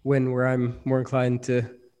win, where I'm more inclined to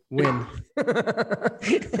win.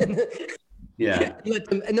 Yeah. Let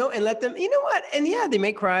them, you know what? And yeah, they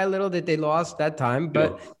may cry a little that they lost that time,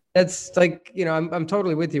 but that's like, I'm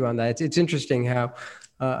totally with you on that. It's interesting how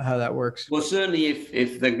that works. Well, certainly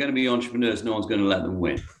if they're going to be entrepreneurs, no one's going to let them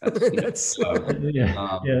win.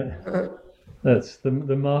 That's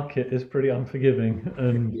the market is pretty unforgiving,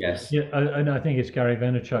 and yes, and I think it's Gary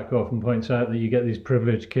Vaynerchuk who often points out that you get these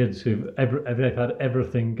privileged kids they've had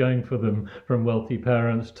everything going for them, from wealthy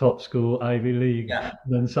parents, top school, Ivy League.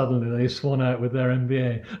 Then suddenly they swan out with their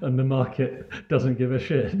MBA, and the market doesn't give a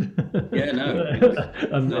shit. Yeah, no,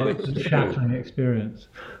 and it's a shattering experience.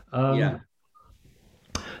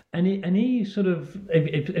 Any sort of,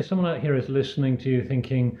 if someone out here is listening to you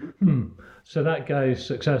thinking, so that guy's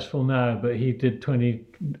successful now, but he did 20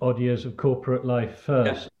 odd years of corporate life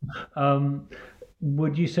first.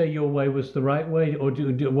 would you say your way was the right way, or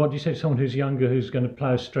what do you say to someone who's younger who's going to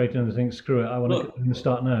plow straight in and think, screw it, I want to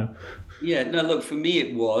start now? Yeah, no, look, for me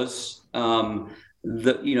it was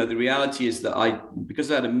the reality is that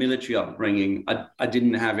because I had a military upbringing, I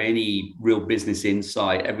didn't have any real business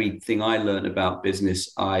insight. Everything I learned about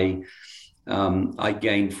business, I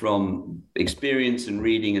gained from experience and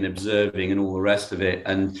reading and observing and all the rest of it.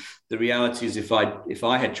 And the reality is, if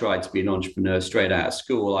I had tried to be an entrepreneur straight out of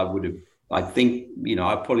school, I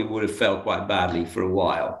probably would have failed quite badly for a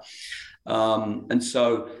while. And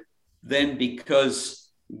so then, because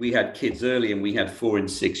we had kids early and we had 4 and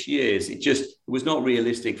 6 years, it was not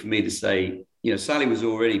realistic for me to say, Sally was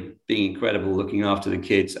already being incredible looking after the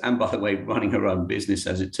kids, and by the way, running her own business,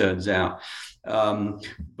 as it turns out.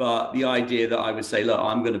 But the idea that I would say, look,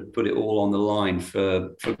 I'm going to put it all on the line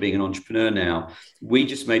for being an entrepreneur now, we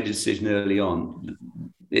just made a decision early on.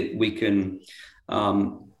 We can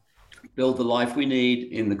build the life we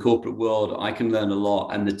need in the corporate world. I can learn a lot,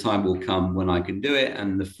 and the time will come when I can do it.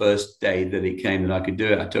 And the first day that it came that I could do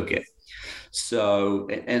it, I took it. So,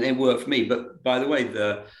 and it worked for me. But by the way,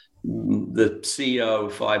 the CEO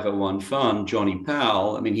of 501 Fund, Johnny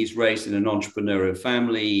Powell, I mean, he's raised in an entrepreneurial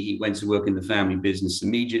family. He went to work in the family business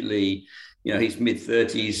immediately. He's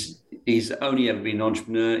mid-30s. He's only ever been an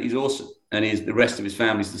entrepreneur. He's awesome. And the rest of his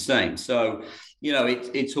family's the same. So,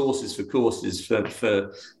 it's horses for courses. For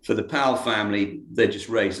the Powell family, they're just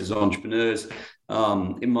raised as entrepreneurs.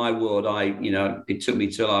 In my world, it took me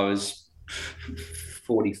till I was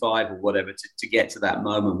 45 or whatever to get to that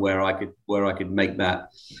moment where I could make that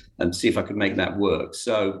and see if I could make that work.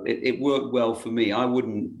 So it worked well for me. I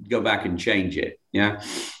wouldn't go back and change it. Yeah.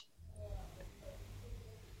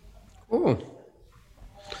 Cool.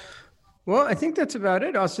 Well, I think that's about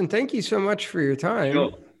it, Austin. Thank you so much for your time.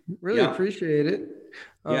 Sure. Really appreciate it.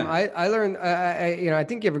 I learned, I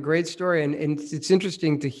think you have a great story, and it's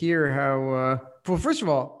interesting to hear how, well, first of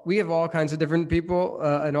all, we have all kinds of different people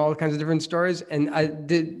and all kinds of different stories. And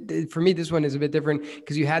for me, this one is a bit different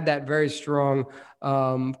because you had that very strong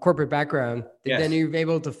corporate background. Yes. Then you're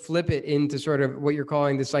able to flip it into sort of what you're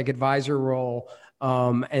calling this like advisor role,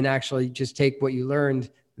 and actually just take what you learned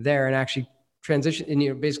there and actually transition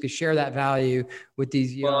and, basically share that value with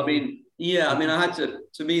these young. Well, I had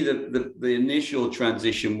to me, the initial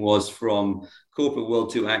transition was from corporate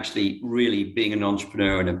world to actually really being an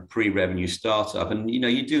entrepreneur in a pre-revenue startup. And,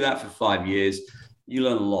 you do that for 5 years, you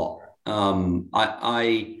learn a lot.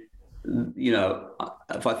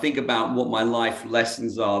 If I think about what my life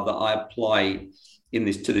lessons are that I apply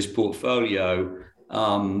to this portfolio,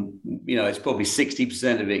 it's probably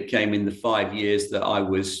 60% of it came in the 5 years that I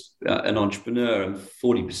was an entrepreneur, and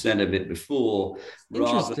 40% of it before.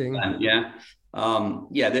 Interesting. The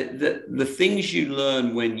things you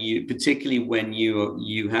learn particularly when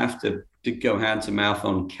you have to go hand to mouth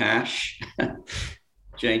on cash,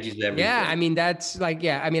 changes everything. Yeah, I mean that's like,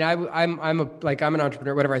 yeah. I mean, I'm an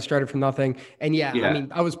entrepreneur. Whatever. I started from nothing, and I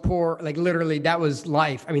mean, I was poor. Like literally, that was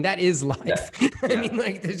life. I mean, that is life. Yeah. I mean,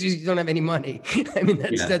 like you don't have any money. I mean,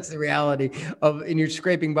 that's the reality of, and you're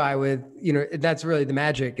scraping by with, that's really the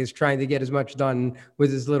magic, is trying to get as much done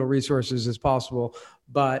with as little resources as possible.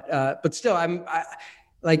 But still,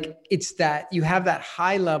 like it's that you have that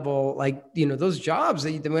high level, like, those jobs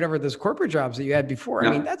those corporate jobs that you had before. Yeah.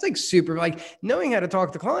 I mean, that's like super, like knowing how to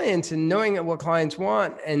talk to clients and knowing what clients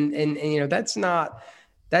want. And that's not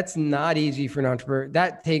easy for an entrepreneur.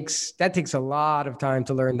 That takes a lot of time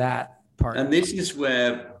to learn that part. And this is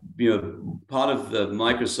where, part of the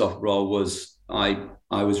Microsoft role was I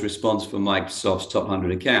was responsible for Microsoft's top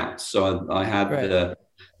 100 accounts. So I had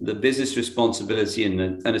the business responsibility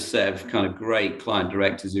and a set of kind of great client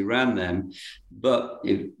directors who ran them. But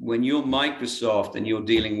when you're Microsoft and you're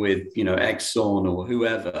dealing with, Exxon or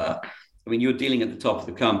whoever, I mean, you're dealing at the top of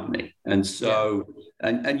the company. And so,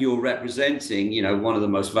 and you're representing, one of the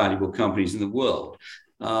most valuable companies in the world.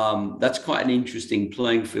 That's quite an interesting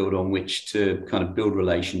playing field on which to kind of build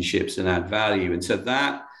relationships and add value. And so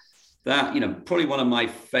that, probably one of my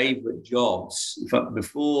favorite jobs, in fact,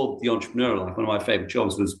 before the entrepreneurial life, one of my favorite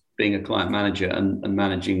jobs was being a client manager and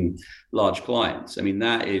managing large clients. I mean,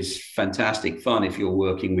 that is fantastic fun if you're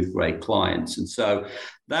working with great clients. And so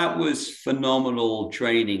that was phenomenal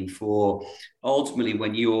training for ultimately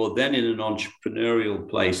when you're then in an entrepreneurial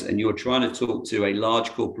place and you're trying to talk to a large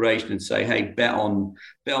corporation and say, hey, bet on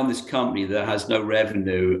this company that has no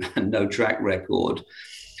revenue and no track record.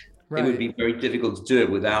 Right. It would be very difficult to do it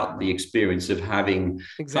without the experience of having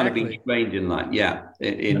kind of been trained in that,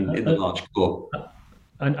 in the large corp.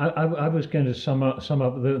 And I was going to sum up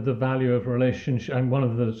the value of relationship, and one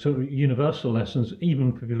of the sort of universal lessons,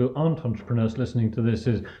 even for people who aren't entrepreneurs listening to this,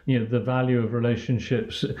 is the value of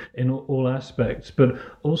relationships in all aspects. But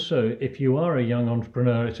also, if you are a young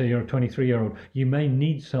entrepreneur, say you're a 23-year-old, you may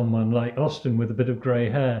need someone like Austin with a bit of grey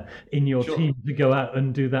hair in your team to go out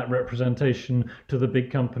and do that representation to the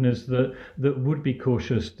big companies that would be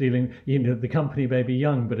cautious dealing. The company may be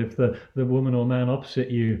young, but if the woman or man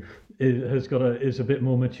opposite you is a bit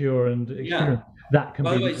more mature and experienced, that can be.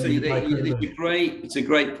 By the way, it's a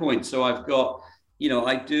great point. So I've got,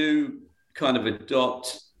 I do kind of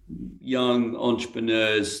adopt young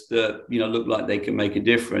entrepreneurs that look like they can make a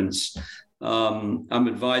difference. I'm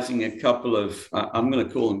advising a couple of, I'm going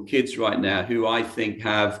to call them kids right now, who I think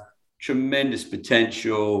have tremendous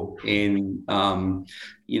potential in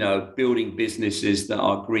building businesses that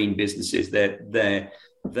are green businesses.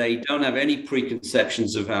 They don't have any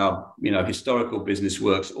preconceptions of how historical business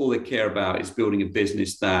works. All they care about is building a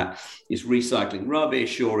business that is recycling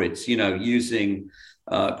rubbish, or it's using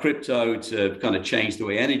crypto to kind of change the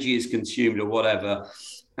way energy is consumed or whatever.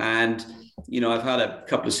 And I've had a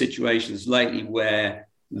couple of situations lately where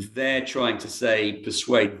they're trying to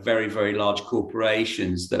persuade very, very large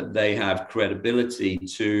corporations that they have credibility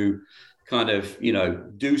to kind of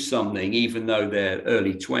do something, even though they're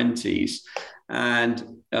early 20s.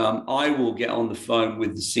 And I will get on the phone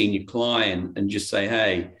with the senior client and just say,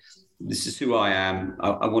 hey, this is who I am.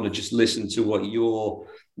 I want to just listen to what your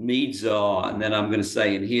needs are. And then I'm going to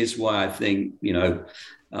say, and here's why I think,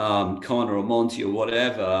 Connor or Monty or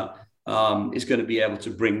whatever is going to be able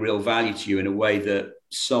to bring real value to you in a way that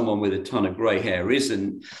someone with a ton of gray hair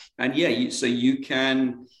isn't. And so you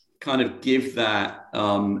can kind of give that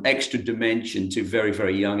extra dimension to very,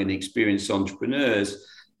 very young and experienced entrepreneurs.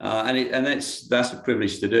 And that's a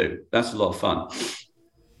privilege to do. That's a lot of fun.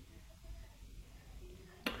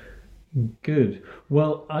 Good.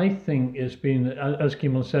 Well, I think it's been, as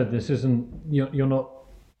Kimon said, this isn't, you're not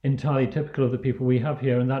entirely typical of the people we have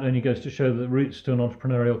here, and that only goes to show that routes to an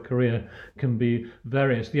entrepreneurial career can be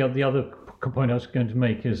various. The other point I was going to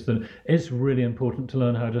make is that it's really important to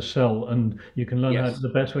learn how to sell, and you can learn the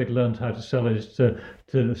best way to learn how to sell is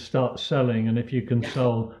to start selling. And if you can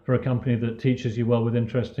sell for a company that teaches you well with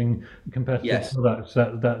interesting competitive products,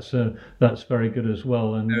 that's very good as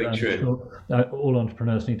well. And very true. All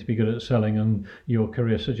entrepreneurs need to be good at selling, and your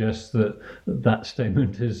career suggests that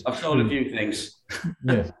statement is. I've sold a few things.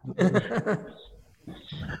 Yes.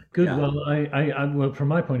 Good. Yeah. Well, from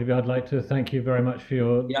my point of view, I'd like to thank you very much for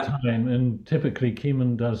your time. And typically,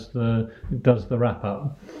 Kimon does the wrap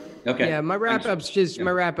up. Okay. Yeah, my wrap up's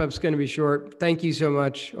going to be short. Thank you so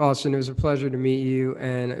much, Austin. It was a pleasure to meet you,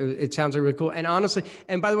 and it sounds like really cool. And honestly,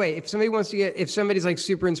 and by the way, if somebody's like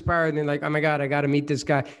super inspired and they're like, oh my God, I got to meet this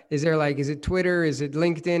guy. Is it Twitter? Is it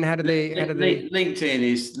LinkedIn? How do they?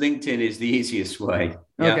 LinkedIn is the easiest way.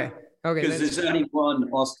 Yeah. Okay. Because there's only one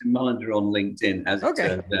Austin Mullender on LinkedIn, as it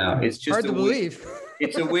turns out. It's just hard to believe.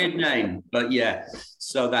 It's a weird name, but yeah.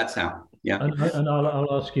 So that's how. Yeah. And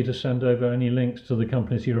I'll ask you to send over any links to the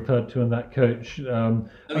companies you referred to in that coach. Sure.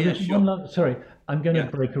 Sorry, I'm going to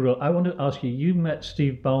break a rule. I want to ask you. You met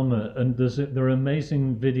Steve Ballmer, and there are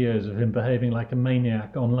amazing videos of him behaving like a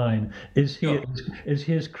maniac online. Is he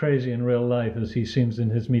as crazy in real life as he seems in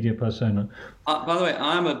his media persona? By the way,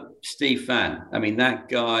 I'm a Steve fan. I mean, that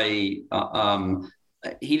guy.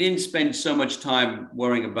 He didn't spend so much time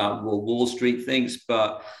worrying about what Wall Street thinks,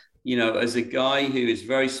 but as a guy who is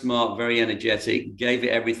very smart, very energetic, gave it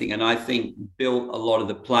everything, and I think built a lot of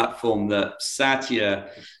the platform that Satya,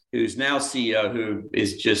 who's now CEO, who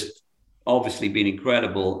is just obviously been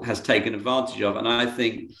incredible, has taken advantage of. And I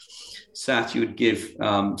think Satya would give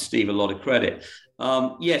Steve a lot of credit.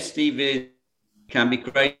 Yes, Steve can be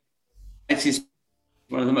crazy. He's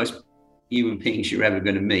one of the most human beings you're ever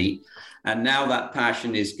going to meet. And now that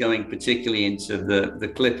passion is going particularly into the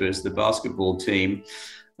Clippers, the basketball team.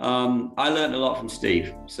 I learned a lot from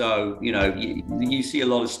Steve. So, you see a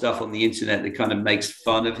lot of stuff on the internet that kind of makes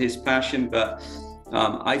fun of his passion, but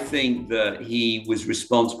I think that he was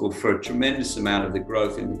responsible for a tremendous amount of the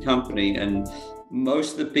growth in the company. And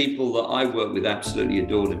most of the people that I work with absolutely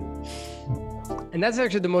adored him. And that's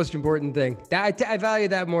actually the most important thing. I value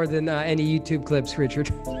that more than any YouTube clips,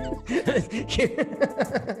 Richard.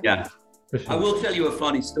 Yeah. Sure. I will tell you a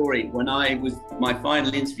funny story. When my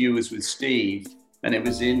final interview was with Steve, and it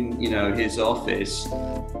was in, his office.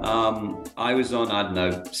 I was on, I don't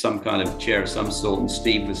know, some kind of chair of some sort, and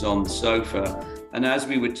Steve was on the sofa. And as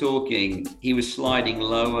we were talking, he was sliding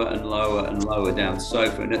lower and lower and lower down the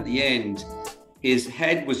sofa. And at the end, his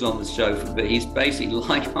head was on the sofa, but he's basically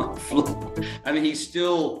lying on the floor. I mean, he's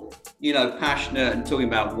still passionate and talking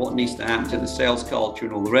about what needs to happen to the sales culture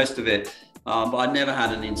and all the rest of it. But I'd never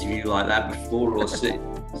had an interview like that before or since.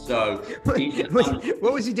 So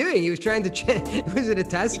what was he doing? He was trying to was it a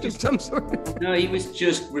test of some sort? No, he was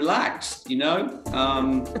just relaxed, and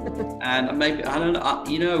maybe, I don't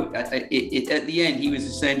know, at the end, he was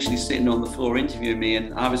essentially sitting on the floor interviewing me,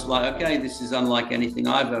 and I was like, okay, this is unlike anything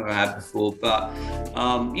I've ever had before. But,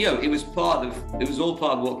 it was all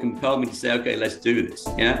part of what compelled me to say, okay, let's do this.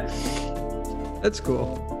 Yeah. That's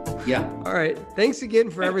cool. Yeah. All right. Thanks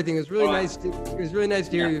again for everything. It was really nice. It was really nice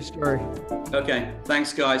to hear your story. Okay.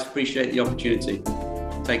 Thanks, guys. Appreciate the opportunity.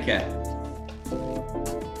 Take care.